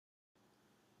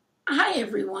Hi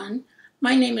everyone,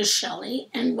 my name is Shelley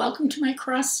and welcome to my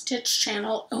cross stitch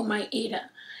channel, Oh My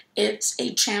Ada. It's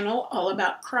a channel all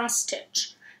about cross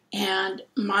stitch and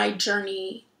my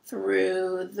journey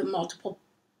through the multiple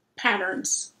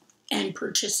patterns and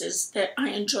purchases that I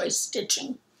enjoy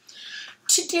stitching.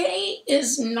 Today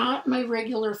is not my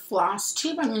regular floss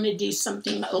tube. I'm going to do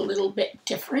something a little bit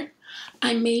different.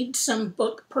 I made some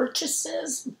book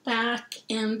purchases back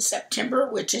in September,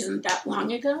 which isn't that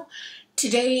long ago.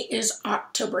 Today is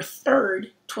October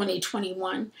 3rd,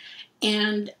 2021,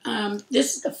 and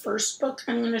this is the first book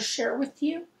I'm going to share with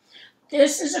you.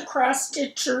 This is a cross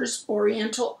stitcher's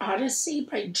Oriental Odyssey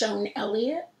by Joan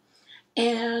Elliott,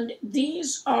 and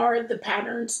these are the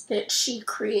patterns that she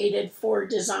created for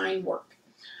design work.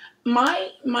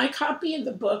 My copy of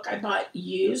the book I bought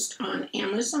used on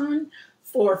Amazon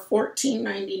for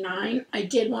 $14.99. I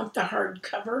did want the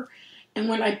hardcover. And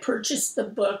when I purchased the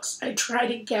books, I try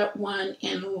to get one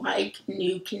in like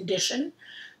new condition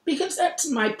because that's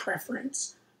my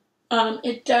preference.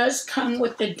 It does come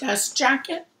with the dust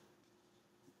jacket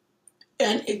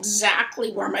and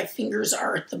exactly where my fingers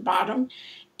are at the bottom.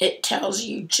 It tells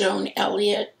you Joan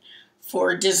Elliott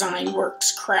for Design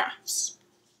Works Crafts.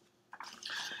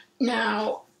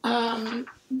 Now,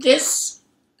 this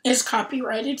is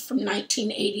copyrighted from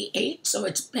 1988, so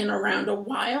it's been around a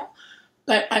while.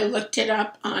 But I looked it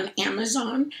up on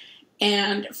Amazon,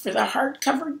 and for the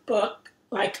hardcover book,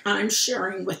 like I'm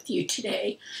sharing with you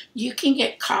today, you can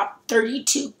get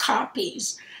 32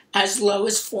 copies as low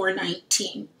as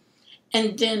 $4.19.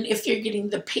 And then if you're getting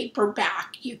the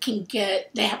paperback, you can get,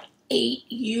 they have 8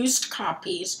 used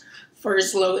copies for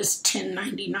as low as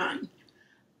 $10.99.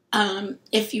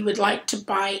 If you would like to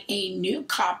buy a new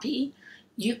copy,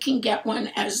 you can get one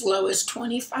as low as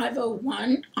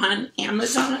 $25.01 on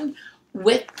Amazon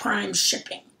with Prime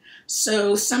shipping.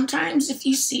 So sometimes if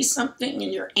you see something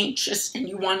and you're anxious and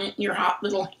you want it in your hot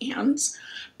little hands,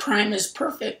 Prime is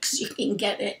perfect because you can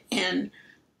get it in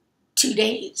 2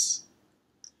 days.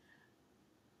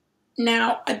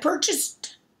 Now, I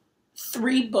purchased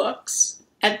 3 books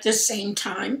at the same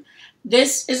time.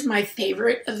 This is my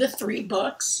favorite of the 3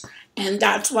 books, and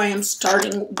that's why I'm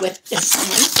starting with this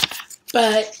one.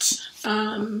 But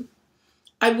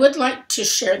I would like to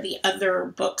share the other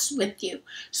books with you.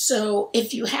 So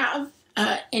if you have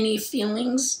any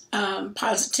feelings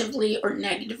positively or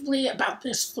negatively about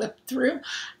this flip through,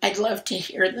 I'd love to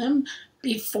hear them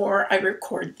before I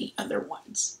record the other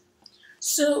ones.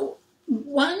 So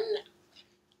one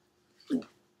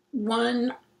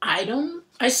item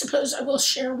I suppose I will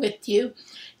share with you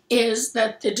is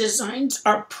that the designs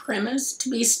are premised to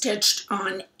be stitched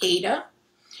on Ada.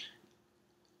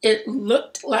 It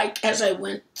looked like, as I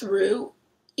went through,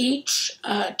 each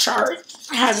chart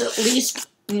has at least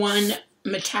one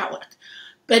metallic,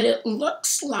 but it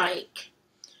looks like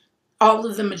all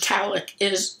of the metallic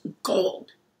is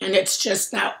gold, and it's just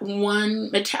that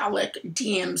one metallic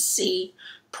DMC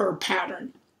per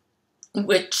pattern,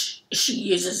 which she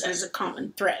uses as a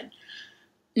common thread.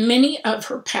 Many of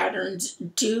her patterns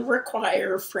do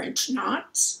require French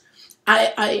knots.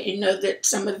 I know that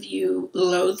some of you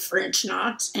loathe French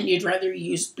knots and you'd rather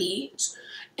use beads.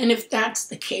 And if that's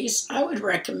the case, I would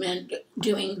recommend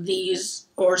doing these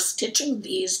or stitching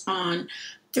these on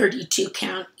 32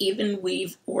 count, even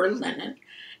weave or linen.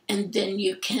 And then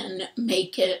you can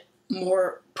make it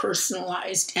more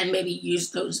personalized and maybe use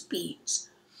those beads.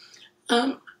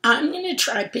 I'm going to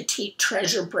try Petite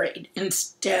Treasure Braid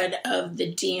instead of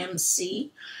the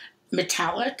DMC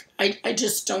metallic. I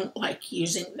just don't like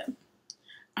using them.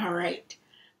 All right.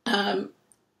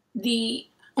 The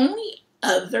only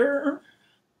other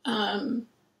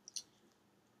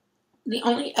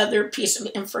piece of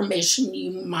information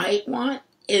you might want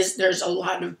is there's a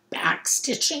lot of back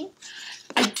stitching.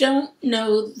 I don't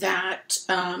know that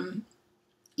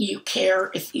you care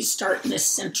if you start in the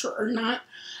center or not.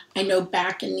 I know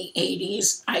back in the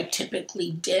 80s I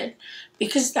typically did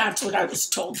because that's what I was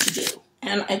told to do.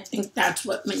 And I think that's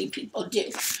what many people do.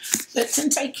 But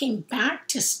since I came back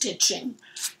to stitching,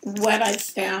 what I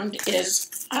found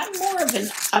is I'm more of an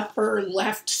upper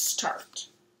left start.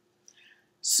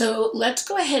 So let's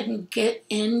go ahead and get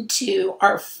into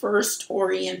our first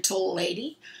Oriental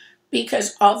lady,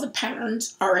 because all the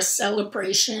patterns are a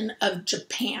celebration of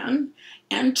Japan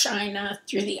and China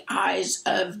through the eyes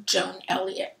of Joan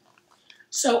Elliott.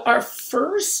 So our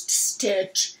first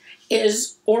stitch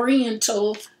is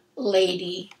Oriental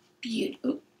Lady Beauty,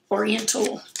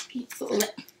 Oriental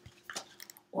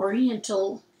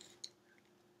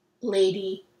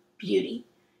Lady Beauty.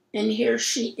 And here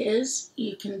she is.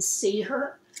 You can see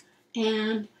her,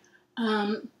 and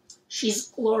she's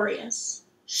glorious.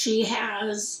 She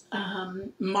has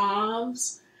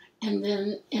mauves, and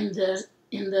then in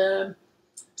the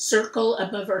circle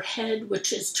above her head,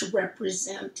 which is to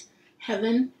represent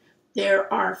heaven,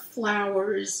 there are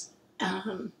flowers,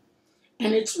 and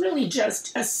it's really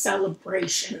just a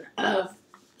celebration of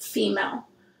female.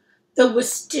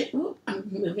 I'm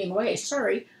moving away,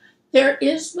 sorry. There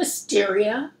is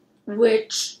wisteria,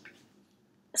 which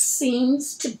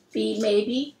seems to be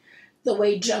maybe the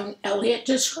way Joan Elliott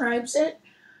describes it,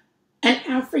 an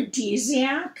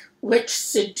aphrodisiac which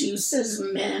seduces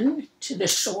men to the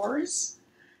shores.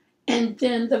 And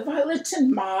then the violets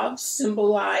and mauves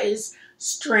symbolize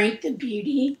strength and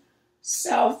beauty,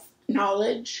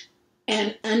 self-knowledge,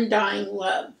 and undying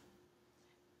love.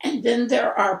 And then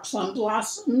there are plum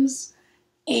blossoms,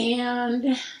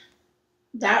 and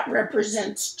that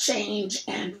represents change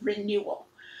and renewal.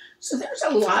 So there's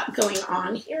a lot going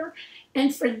on here.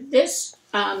 And for this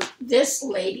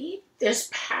lady, this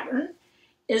pattern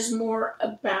is more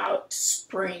about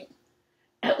spring.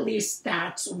 At least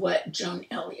that's what Joan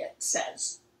Elliott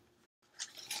says.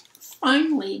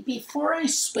 Finally, before I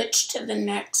switch to the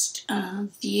next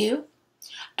view,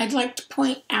 I'd like to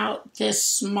point out this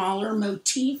smaller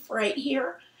motif right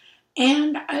here.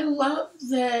 And I love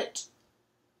that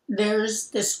there's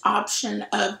this option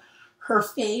of her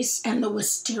face and the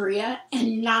wisteria,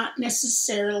 and not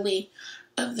necessarily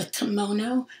of the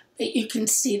kimono, but you can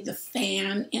see the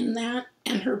fan in that,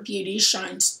 and her beauty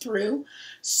shines through.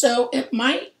 So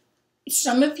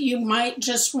some of you might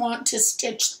just want to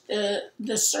stitch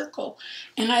the circle,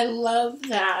 and I love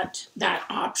that that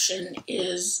option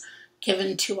is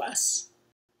given to us.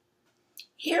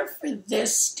 Here for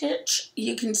this stitch,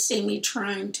 you can see me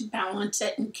trying to balance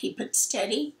it and keep it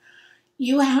steady.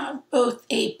 You have both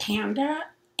a panda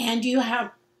and you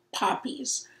have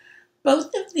poppies.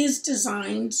 Both of these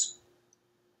designs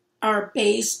are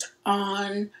based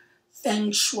on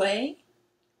Feng Shui,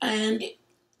 and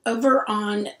over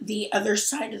on the other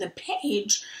side of the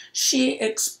page, she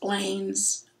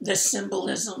explains the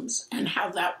symbolisms and how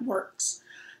that works.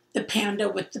 The panda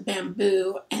with the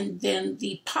bamboo, and then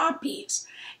the poppies.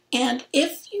 And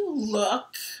if you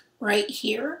look right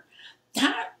here,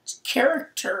 that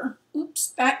character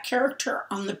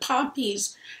on the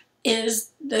poppies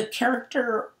is the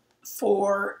character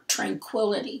for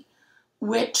tranquility,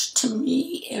 which to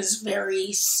me is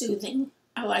very soothing.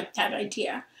 I like that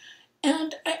idea.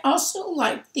 And I also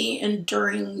like the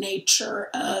enduring nature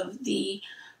of the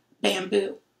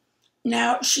bamboo.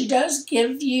 Now, she does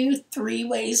give you 3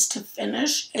 ways to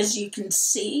finish, as you can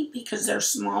see, because they're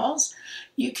smalls.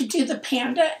 You could do the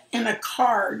panda in a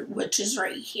card, which is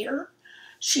right here.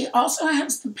 She also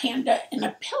has the panda in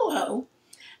a pillow,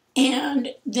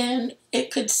 and then it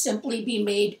could simply be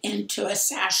made into a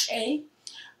sachet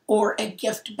or a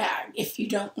gift bag if you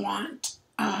don't want,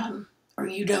 or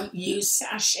you don't use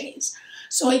sachets.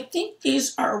 So I think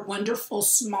these are wonderful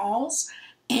smalls,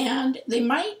 and they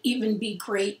might even be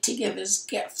great to give as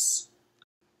gifts.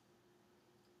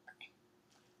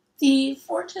 The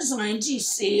 4 designs you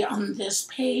see on this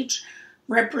page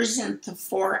represent the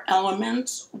 4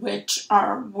 elements, which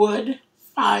are wood,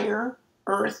 fire,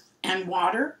 earth, and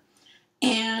water.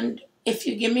 And if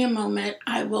you give me a moment,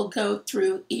 I will go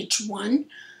through each one,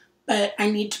 but I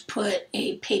need to put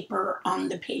a paper on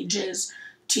the pages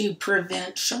to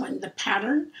prevent showing the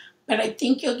pattern. But I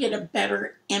think you'll get a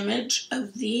better image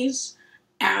of these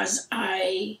as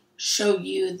I show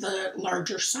you the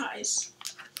larger size.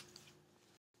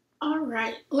 All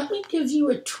right, let me give you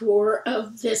a tour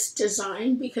of this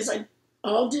design, because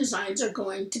all designs are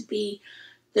going to be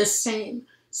the same.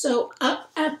 So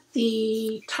up at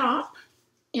the top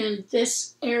in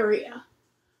this area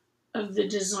of the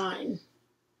design,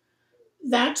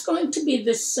 that's going to be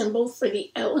the symbol for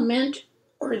the element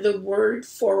or the word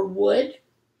for wood.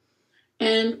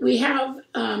 And we have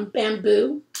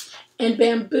bamboo, and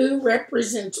bamboo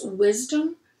represents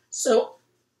wisdom. So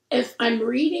if I'm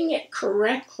reading it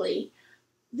correctly,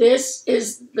 this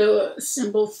is the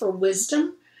symbol for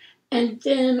wisdom. And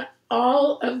then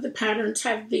all of the patterns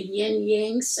have the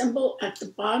yin-yang symbol at the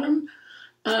bottom,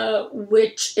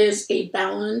 which is a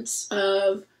balance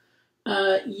of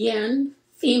yin,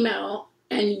 female,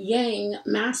 and yang,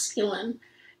 masculine.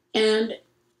 And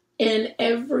in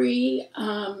every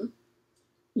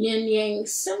yin-yang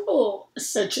symbol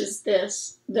such as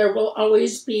this, there will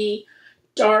always be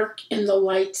dark in the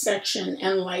light section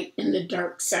and light in the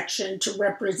dark section to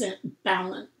represent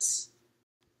balance.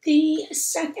 The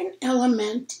second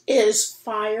element is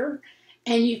fire,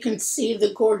 and you can see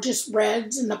the gorgeous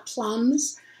reds and the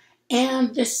plums,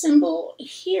 and the symbol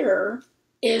here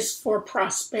is for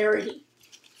prosperity.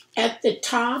 At the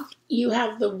top, you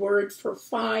have the word for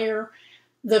fire.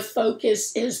 The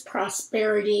focus is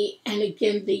prosperity, and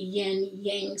again, the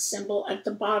yin-yang symbol at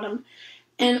the bottom.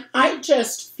 And I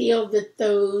just feel that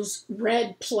those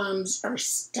red plums are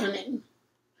stunning.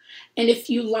 And if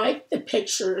you like the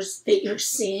pictures that you're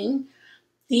seeing,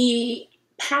 the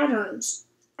patterns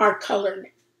are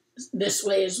colored this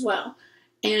way as well.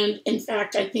 And in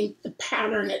fact, I think the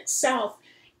pattern itself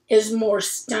is more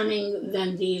stunning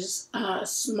than these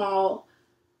small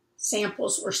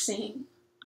samples we're seeing.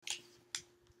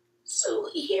 So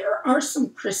here are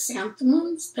some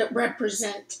chrysanthemums that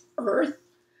represent Earth.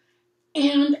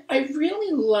 And I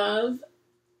really love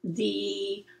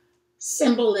the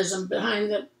symbolism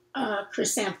behind the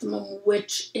chrysanthemum,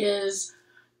 which is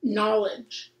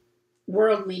knowledge,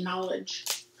 worldly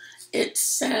knowledge. It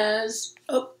says,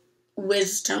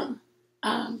 wisdom,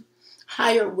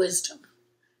 higher wisdom.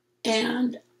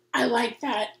 And I like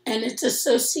that. And it's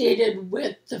associated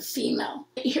with the female.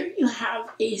 Here you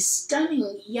have a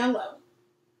stunning yellow.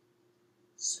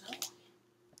 So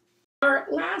our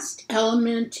last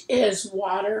element is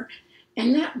water.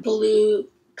 And that blue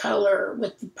color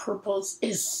with the purples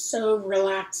is so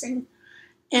relaxing.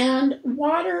 And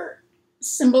water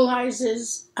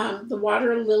symbolizes the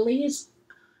water lilies.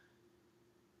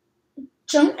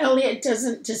 Joan Elliott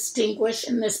doesn't distinguish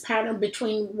in this pattern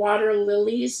between water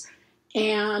lilies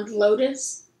and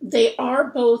lotus. They are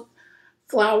both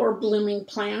flower blooming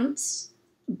plants,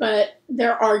 but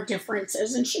there are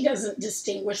differences, and she doesn't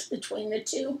distinguish between the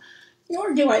two,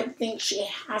 nor do I think she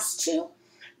has to.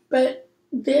 But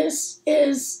this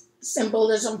is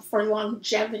symbolism for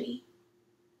longevity.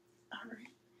 All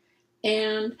right.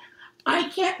 And I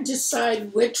can't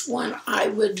decide which one I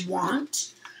would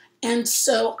want, and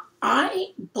so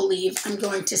I believe I'm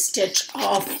going to stitch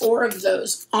all 4 of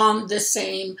those on the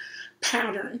same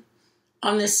pattern,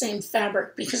 on the same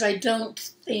fabric, because I don't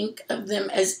think of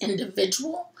them as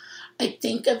individual. I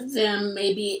think of them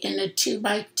maybe in a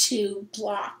 2x2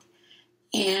 block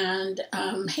and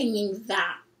hanging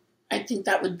that. I think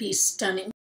that would be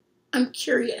stunning. I'm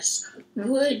curious,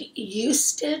 would you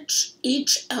stitch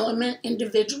each element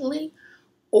individually,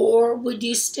 or would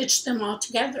you stitch them all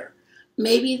together?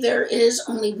 Maybe there is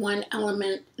only one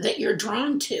element that you're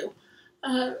drawn to.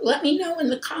 Let me know in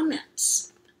the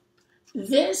comments.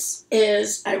 This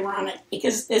is ironic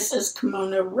because this is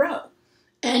kimono row.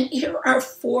 And here are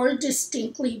 4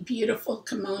 distinctly beautiful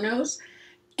kimonos,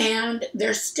 and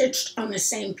they're stitched on the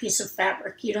same piece of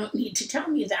fabric. You don't need to tell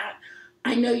me that.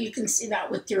 I know you can see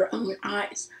that with your own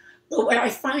eyes. But what I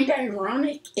find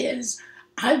ironic is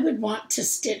I would want to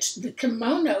stitch the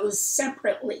kimonos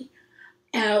separately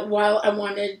while I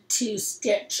wanted to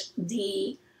stitch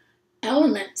the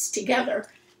elements together.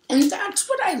 And that's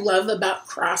what I love about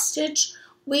cross stitch.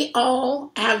 We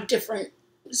all have different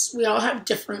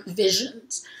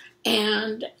visions,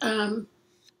 and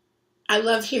I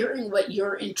love hearing what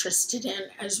you're interested in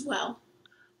as well.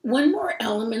 One more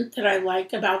element that I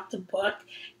like about the book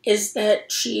is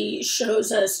that she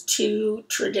shows us 2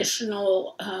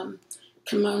 traditional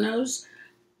kimonos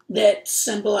that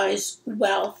symbolize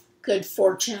wealth, good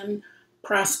fortune,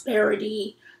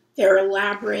 prosperity. They're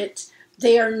elaborate.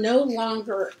 They are no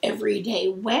longer everyday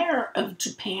wear of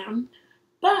Japan,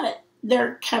 but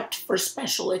they're kept for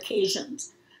special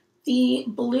occasions. The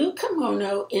blue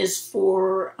kimono is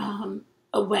for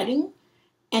a wedding,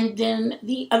 and then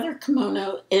the other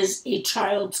kimono is a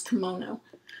child's kimono.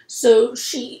 So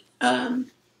she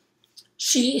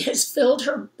has filled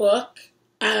her book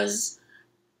as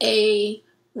a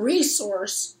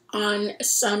resource on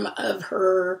some of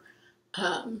her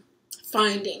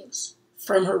findings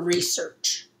from her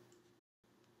research.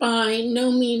 By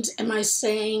no means am I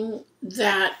saying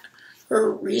that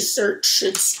her research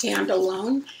should stand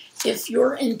alone. If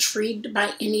you're intrigued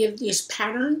by any of these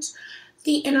patterns,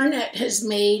 the internet has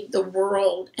made the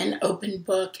world an open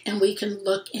book, and we can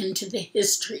look into the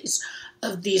histories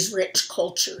of these rich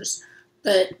cultures.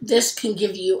 But this can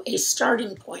give you a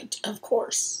starting point, of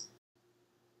course.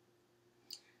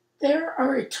 There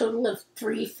are a total of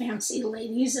 3 fancy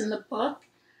ladies in the book.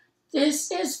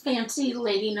 This is fancy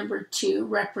lady number 2,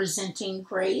 representing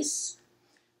Grace.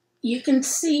 You can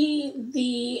see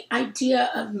the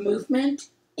idea of movement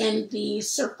in the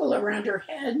circle around her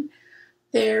head.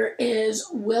 There is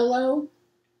willow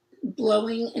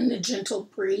blowing in the gentle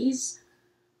breeze.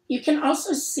 You can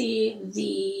also see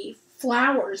the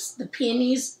flowers, the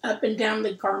peonies up and down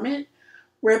the garment,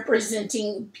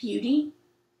 representing beauty.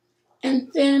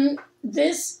 And then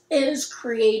this is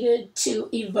created to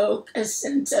evoke a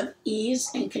sense of ease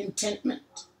and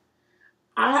contentment.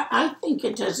 I think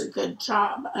it does a good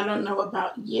job. I don't know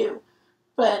about you,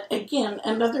 But again,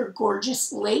 another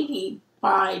gorgeous lady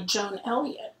by Joan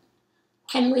Elliott.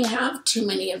 Can we have too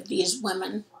many of these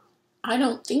women? I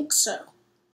don't think so.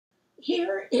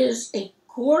 Here is a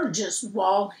gorgeous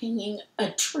wall hanging,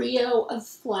 a trio of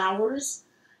flowers,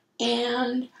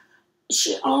 and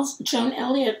Joan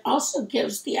Elliott also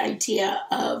gives the idea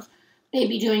of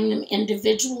maybe doing them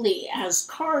individually as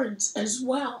cards as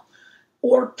well,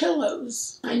 or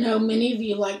pillows. I know many of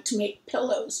you like to make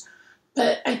pillows,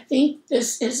 but I think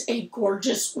this is a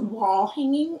gorgeous wall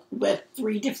hanging with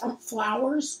 3 different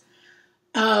flowers.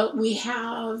 We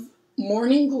have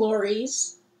morning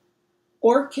glories,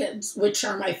 orchids, which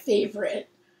are my favorite,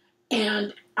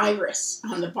 and iris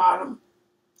on the bottom.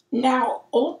 Now,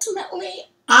 ultimately,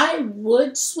 I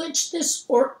would switch this,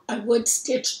 or I would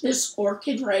stitch this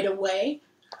orchid right away,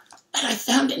 but I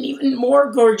found an even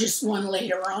more gorgeous one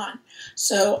later on.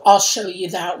 So I'll show you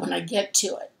that when I get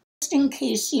to it. Just in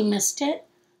case you missed it,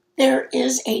 there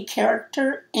is a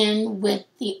character in with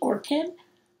the orchid,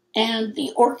 and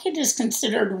the orchid is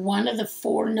considered one of the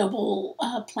 4 noble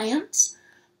plants,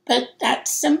 but that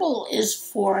symbol is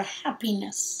for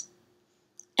happiness.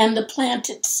 And the plant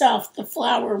itself, the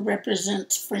flower,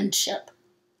 represents friendship.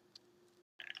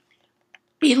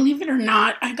 Believe it or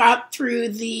not, I got through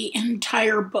the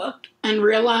entire book and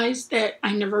realized that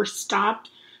I never stopped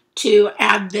to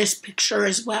add this picture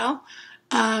as well.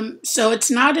 So it's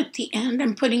not at the end.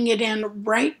 I'm putting it in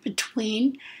right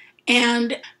between.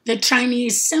 And the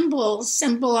Chinese symbols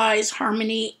symbolize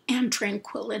harmony and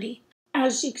tranquility.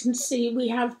 As you can see, we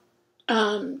have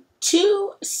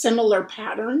 2 similar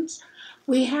patterns.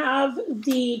 We have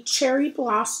the cherry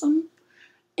blossom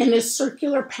in a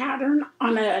circular pattern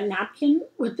on a napkin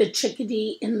with the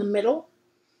chickadee in the middle.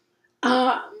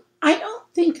 I don't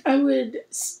think I would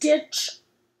stitch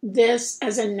this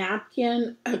as a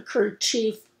napkin, a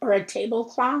kerchief, or a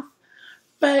tablecloth,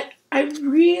 but I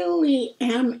really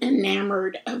am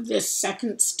enamored of this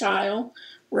second style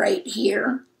right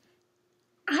here.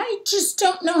 I just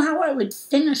don't know how I would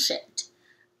finish it.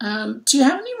 Do you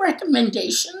have any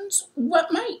recommendations?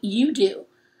 What might you do?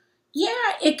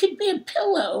 Yeah, it could be a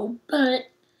pillow, but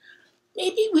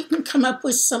maybe we can come up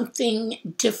with something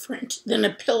different than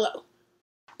a pillow.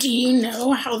 Do you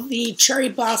know how the cherry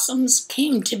blossoms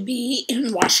came to be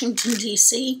in Washington,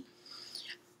 D.C.?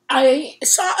 I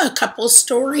saw a couple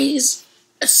stories,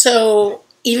 so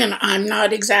even I'm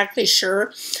not exactly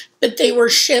sure, but they were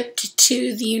shipped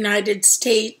to the United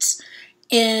States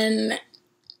in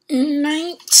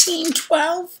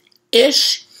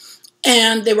 1912-ish,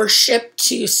 and they were shipped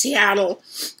to Seattle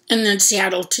and then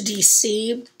Seattle to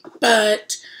D.C.,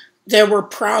 but there were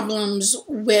problems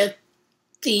with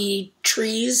the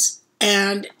trees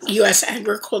and U.S.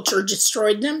 agriculture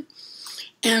destroyed them,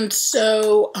 and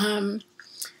so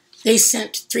they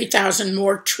sent 3,000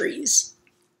 more trees,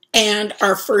 and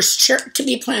our first to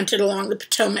be planted along the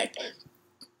Potomac.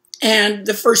 And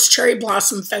the first Cherry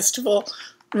Blossom Festival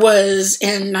was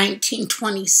in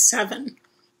 1927.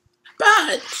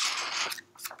 But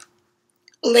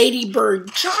Lady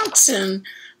Bird Johnson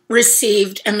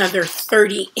received another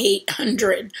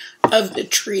 3,800 of the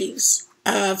trees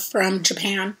from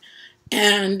Japan.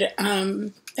 And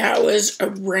that was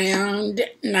around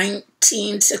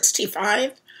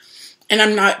 1965. And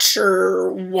I'm not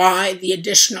sure why the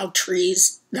additional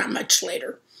trees that much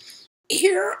later.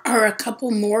 Here are a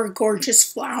couple more gorgeous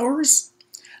flowers,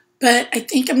 but I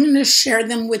think I'm going to share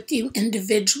them with you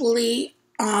individually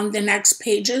on the next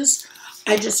pages.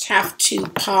 I just have to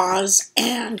pause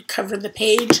and cover the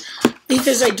page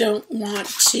because I don't want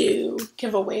to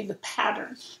give away the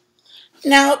pattern.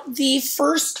 Now, the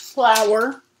first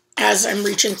flower, as I'm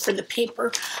reaching for the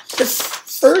paper, the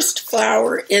first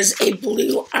flower is a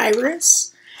blue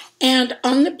iris, and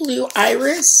on the blue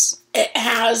iris, it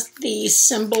has the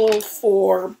symbol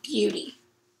for beauty.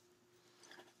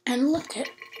 And look at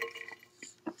it.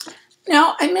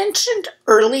 Now, I mentioned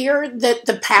earlier that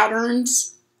the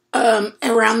patterns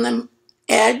around the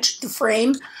edge, the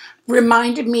frame,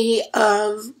 reminded me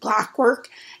of blackwork,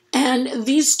 and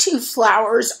these 2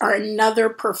 flowers are another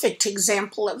perfect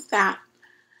example of that.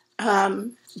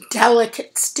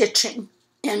 Delicate stitching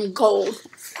in gold.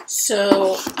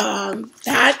 So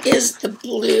that is the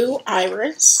blue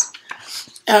iris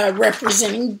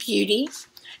representing beauty.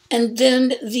 And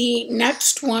then the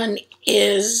next one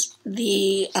is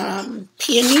the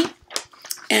peony,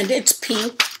 and it's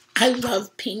pink. I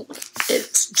love pink.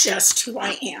 It's just who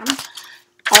I am.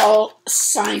 All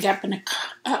signed up in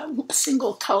a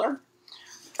single color.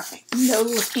 Okay, no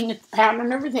looking at the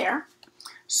pattern over there.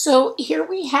 So here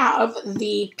we have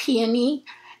the peony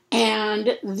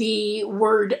and the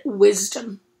word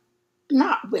wisdom.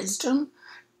 Not wisdom,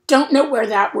 don't know where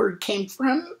that word came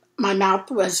from. My mouth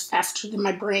was faster than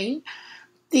my brain.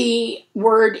 The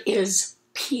word is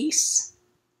peace.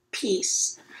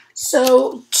 Peace.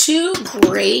 So 2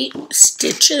 great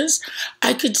stitches.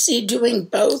 I could see doing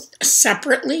both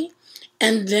separately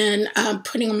and then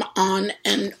putting them on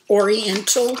an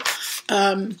Oriental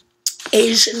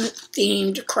Asian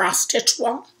themed cross stitch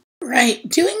wall. Right,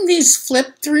 doing these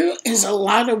flip through is a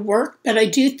lot of work, but I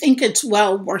do think it's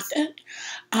well worth it.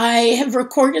 I have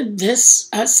recorded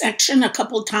this section a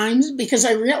couple times because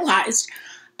I realized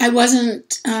I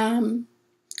wasn't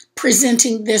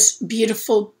presenting this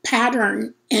beautiful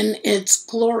pattern in its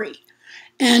glory.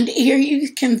 And here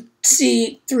you can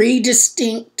see 3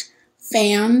 distinct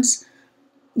fans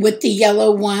with the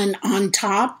yellow one on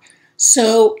top.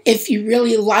 So if you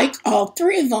really like all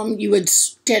 3 of them, you would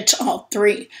stitch all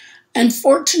 3.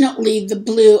 Unfortunately, the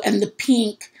blue and the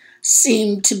pink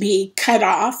seem to be cut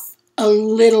off a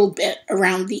little bit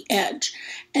around the edge.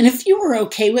 And if you were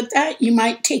okay with that, you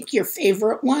might take your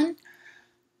favorite one.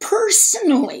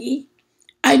 Personally,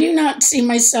 I do not see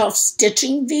myself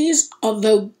stitching these,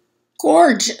 although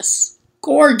gorgeous,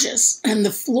 gorgeous, and the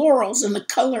florals and the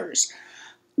colors.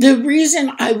 The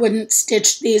reason I wouldn't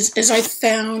stitch these is I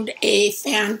found a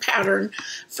fan pattern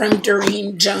from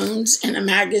Doreen Jones in a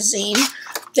magazine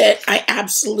that I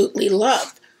absolutely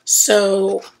love.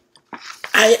 So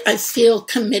I feel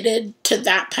committed to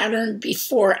that pattern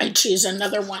before I choose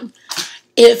another one.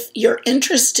 If you're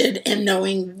interested in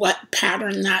knowing what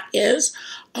pattern that is,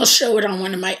 I'll show it on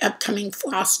one of my upcoming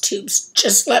FlossTubes.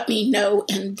 Just let me know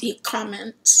in the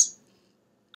comments.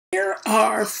 Here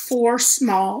are 4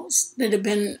 smalls that have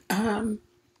been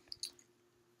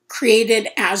created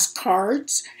as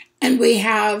cards. And we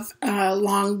have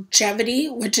Longevity,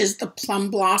 which is the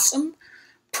plum blossom.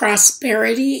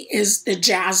 Prosperity is the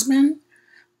jasmine.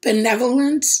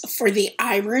 Benevolence for the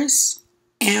iris.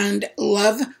 And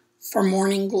Love for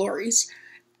morning glories.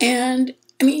 And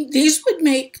I mean, these would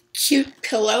make cute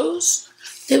pillows.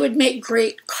 They would make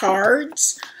great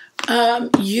cards.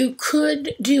 You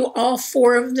could do all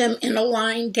 4 of them in a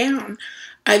line down.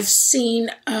 I've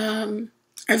seen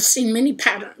many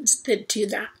patterns that do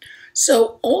that.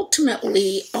 So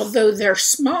ultimately, although they're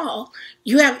small,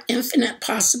 you have infinite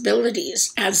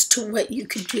possibilities as to what you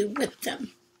could do with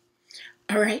them.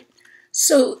 All right.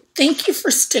 So thank you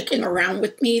for sticking around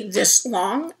with me this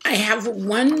long. I have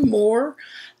one more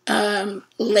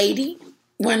lady,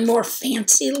 one more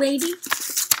fancy lady,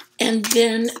 and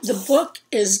then the book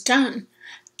is done.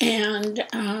 And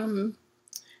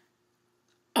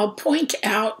I'll point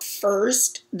out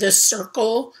first the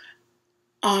circle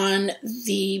on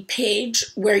the page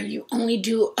where you only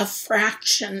do a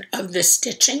fraction of the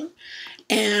stitching,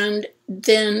 and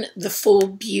then the full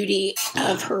beauty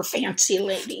of her fancy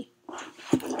lady.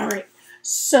 All right,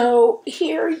 so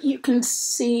here you can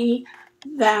see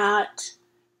that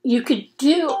you could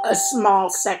do a small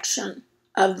section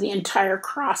of the entire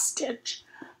cross stitch,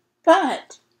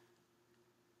 but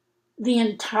the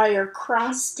entire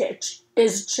cross stitch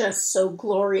is just so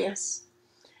glorious.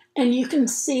 And you can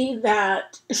see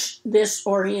that this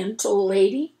Oriental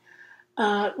lady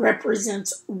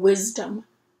represents wisdom.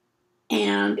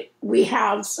 And we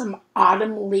have some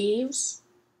autumn leaves,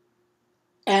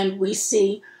 and we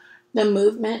see the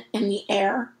movement in the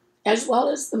air as well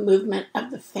as the movement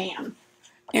of the fan.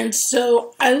 And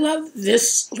so I love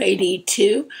this lady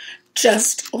too,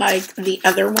 just like the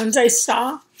other ones I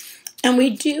saw. And we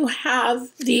do have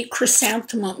the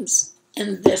chrysanthemums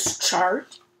in this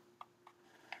chart,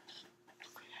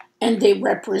 and they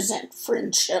represent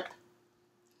friendship.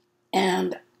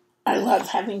 And I love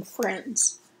having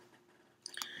friends.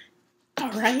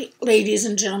 All right, ladies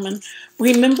and gentlemen,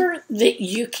 remember that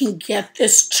you can get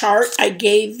this chart. I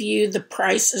gave you the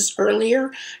prices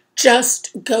earlier.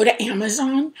 Just go to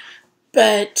Amazon,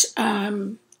 but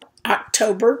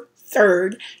October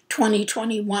 3rd,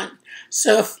 2021.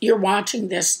 So if you're watching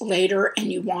this later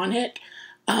and you want it,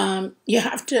 you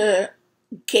have to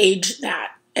gauge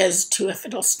that as to if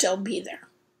it'll still be there.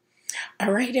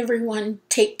 All right, everyone,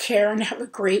 take care and have a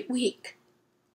great week.